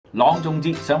朗誦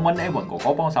節想揾 Edwin 哥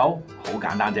哥幫手，好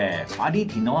簡單啫，快啲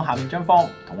填好下面張 form，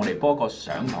同我哋播個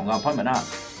上堂嘅 appointment 啦，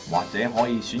或者可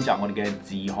以選擇我哋嘅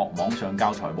自學網上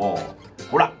教材喎。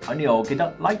好啦，喺呢度記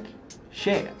得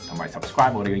like、share 同埋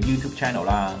subscribe 我哋嘅 YouTube channel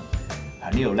啦。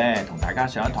喺呢度咧，同大家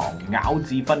上一堂咬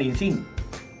字訓練先。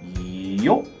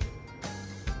喲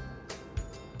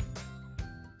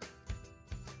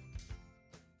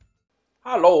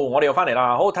Hello， 我哋又翻嚟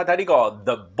啦，好睇睇呢個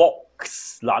the box。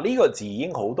嗱，呢個字已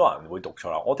經好多人會讀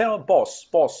錯啦。我聽到 box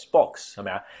係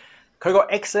咪啊？佢個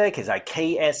x 咧其實係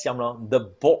ks 音咯。The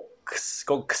box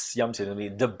個 x 音少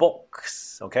啲。The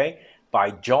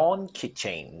box，OK？By John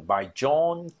Kitching，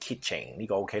呢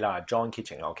個 OK 啦。John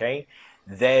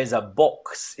Kitching，OK？There's a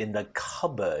box in the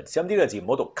cupboard。小心呢個字唔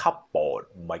好讀 cupboard，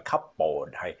 唔係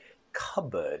cupboard， 係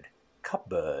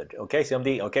cupboard。OK？ 小心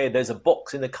啲 ，OK？There's a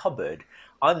box in the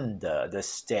cupboard。Under the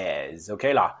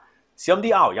stairs，OK 嗱，小心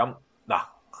啲 R 音嗱，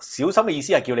小心嘅意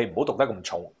思係叫你唔好讀得咁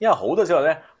重，因為好多時候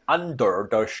咧 under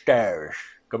the stairs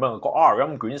咁樣個 R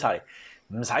音捲晒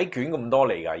嚟，唔使捲咁多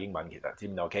嚟㗎英文其實知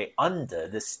唔知 ？OK，under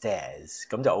the stairs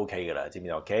咁就 OK 㗎啦，知唔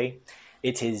知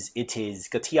 ？OK，it is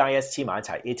個 TIS 黐埋一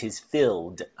齊 ，it is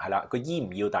filled 係啦，個 E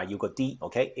唔要，但係要個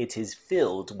D，OK，it is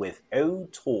filled with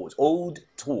old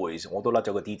toys，我都甩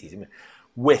咗個 D 字先。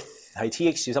With 係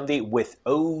TH 小心啲 ，with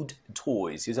old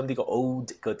toys 小心啲個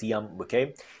old 個 D 音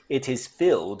 ，OK？It is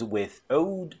filled with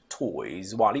old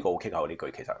toys。哇，呢個好棘口呢句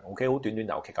其實 ，OK 好短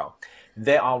就好棘口。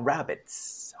There are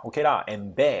rabbits，OK 啦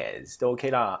 ，and bears 都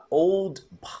OK 啦。Old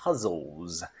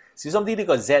puzzles 小心啲呢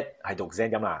個 Z 係讀 Z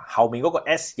音啦，後面嗰個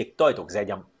S 亦都係讀 Z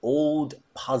音。Old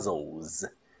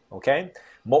puzzles，OK？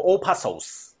冇 old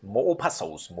puzzles，冇 old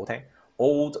puzzles 唔好聽。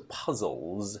Old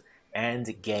puzzles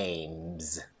and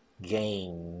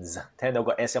games。Games 聽到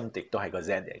個 S 音亦都係個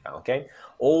Z 嚟㗎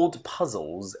 ，OK？Old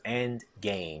puzzles and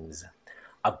games.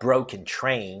 A broken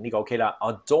train 呢個 OK 啦。A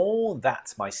doll that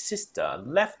my sister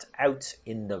left out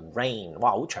in the rain。哇，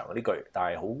好長啊呢句，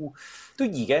但係好都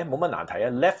易嘅，冇乜難題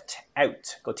啊。Left out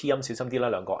個 T 音小心啲啦，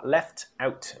兩個 left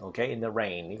out，OK？In the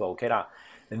rain 呢個 OK 啦。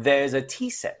There's a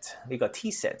tea set 呢個 tea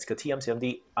set 個 T 音小心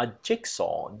啲。A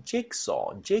jigsaw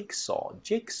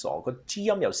個 G 音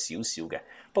有少少嘅，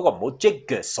不過唔好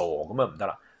jigsaw 咁樣唔得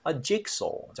啦。A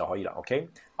jigsaw 就可以啦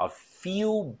 ，OK？A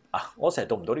few 我成日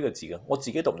讀唔到呢個字嘅，我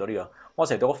自己讀唔到呢個，我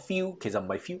成日讀個 few 其實唔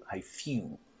係 few 係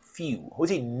few，好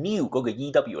似 new 嗰個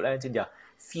EW 咧，知唔知啊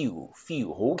 ？few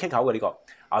好棘口嘅呢個。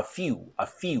A few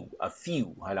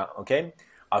係啦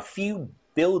 ，OK？A few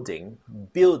building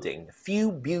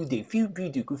few building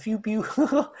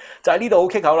就係呢度好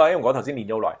棘口啦，因為我頭先練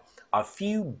咗好耐。A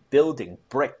few building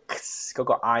bricks 嗰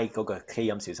個 I 嗰個 K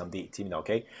音小心啲，知唔知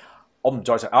 ？OK？ 我唔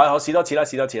再我試多次啦，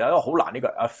因為好難呢個。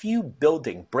A few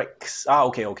building bricks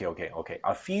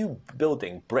OK。A few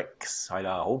building bricks 係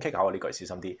啦，好棘口啊呢句，小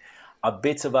心啲。A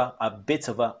bit of a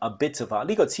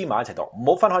呢個黐埋一齊讀，唔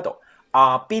好分開讀。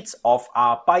A bit of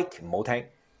a bike 唔好聽。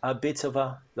A bit of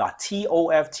a 嗱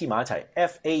TOF 黐埋一齊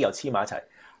FA 又黐埋一齊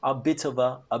a bit of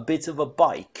a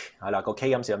bike 係啦個 K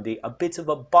音小心啲 a bit of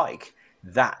a bike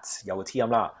that 有個 T 音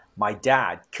啦 My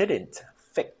dad couldn't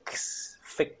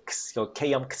fix 個 K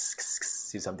音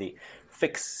小心啲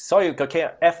fix 所以個 K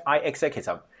FIX 咧其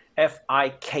實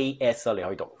FIKS 啦你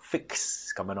可以讀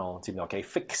fix 咁樣咯知唔知 OK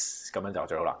fix 咁樣就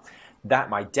最好啦 That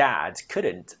my dad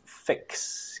couldn't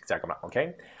fix 就係咁啦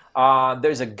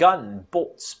OK。There's a gun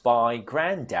bought by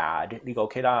granddad 呢個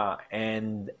OK 啦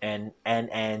and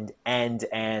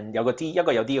有個 D 一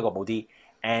個有 D 一個冇 D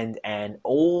and an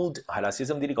old 係啦小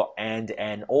心啲呢個 and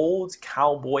an old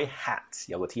cowboy hat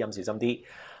有個 T 音小心啲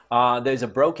there's a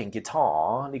broken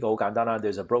guitar 呢個好簡單啦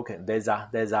there's a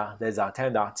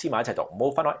聽到黐埋一齊讀唔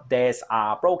好分開 there's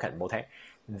a broken 唔好聽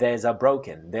there's a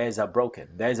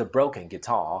broken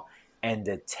guitar and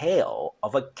the tail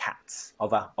of a cat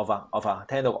of a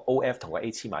聽到個 OF 同個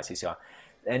A 黐埋少少啊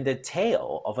and the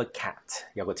tail of a cat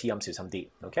有個 T 音小心啲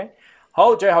OK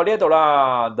好最後呢一度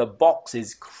啦 the box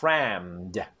is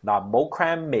crammed 嗱唔好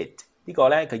crammed 呢個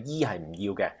咧個 E 係唔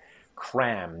要嘅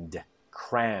crammed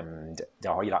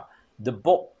就可以啦 the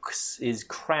box is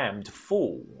crammed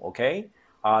full OK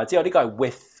之後呢個係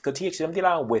with 個 TH 小心啲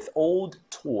啦 with old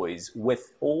toys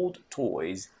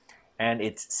and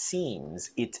it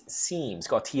seems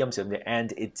個 T 音小心啲 and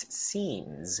it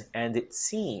seems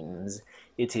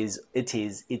it is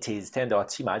聽到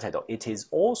黐埋一齊讀 it is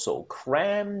also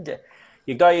crammed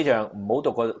亦都係一樣唔好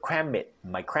讀個 cram it 唔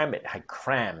係 cram it 係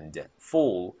crammed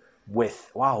full with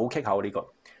哇好棘口呢個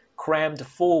crammed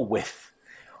full with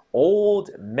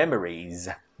old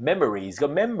memories 個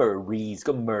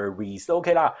memories 都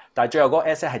OK 啦，但係最後嗰個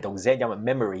S 係讀 Z 音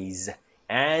memories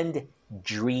and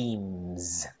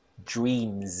dreams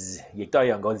dreams 亦都係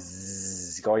一樣個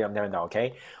z 嗰個音聽唔到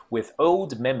 ，OK？With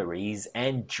old memories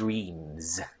and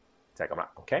dreams 就係咁啦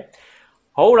 ，OK？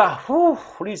 好啦，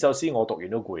呢首詩我讀完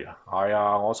都攰啦，係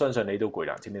啊，我相信你都攰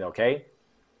啦，知唔知道 ？OK？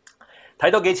 睇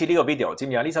多幾次呢個 video， 知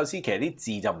唔知啊？呢首詩其實啲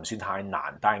字就唔算太難，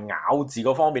但係咬字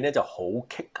嗰方面咧就好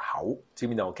棘口，知唔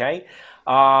知道 ？OK？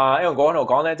 Edwin哥喺度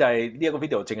講咧，就係呢一個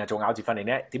video 淨係做咬字訓練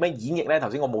咧，點樣演繹咧？頭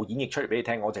先我冇演繹出嚟俾你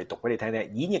聽，我就係讀俾你聽咧。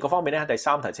演繹嗰方面咧，喺第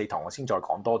3、第4堂我先再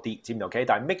講多啲，知唔知 ？OK？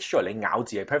 但係 make sure 你咬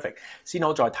字係 perfect， 先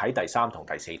好再睇第3同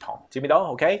第4堂，知唔知道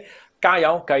 ？OK？ 加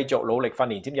油，繼續努力訓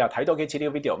練，知唔知啊？睇多幾次呢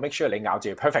個 video，make sure 你咬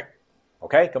字係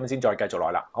perfect，OK？ 咁先再繼續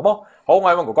來啦，好冇？好，我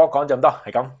係Edwin哥哥，講咗咁多，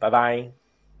係咁，拜拜。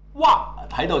哇！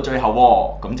睇到最後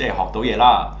喎，咁即係學到嘢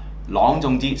啦。朗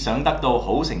誦節想得到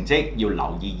好成績，要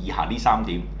留意以下呢3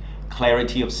點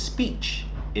 ：clarity of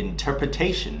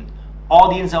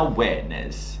speech、interpretation、audience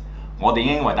awareness。我哋已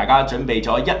經為大家準備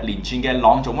咗一連串嘅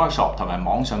朗誦 workshop 同埋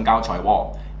網上教材喎。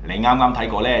你啱啱睇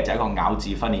過呢，就係一個咬字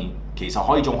訓練，其實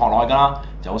可以仲學落去㗎啦，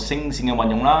就有聲線嘅運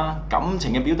用啦、感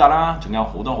情嘅表達啦，仲有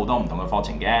好多唔同嘅課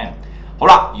程嘅。好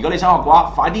啦，如果你想學嘅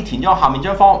話，快啲填咗下面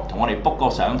張 form， 同我哋 book 個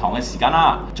上堂嘅時間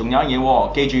啦。仲有一樣嘢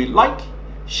喎，記住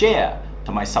like、share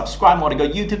同埋 subscribe 我哋嘅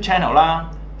YouTube channel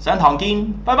啦。上堂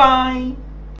見，拜拜。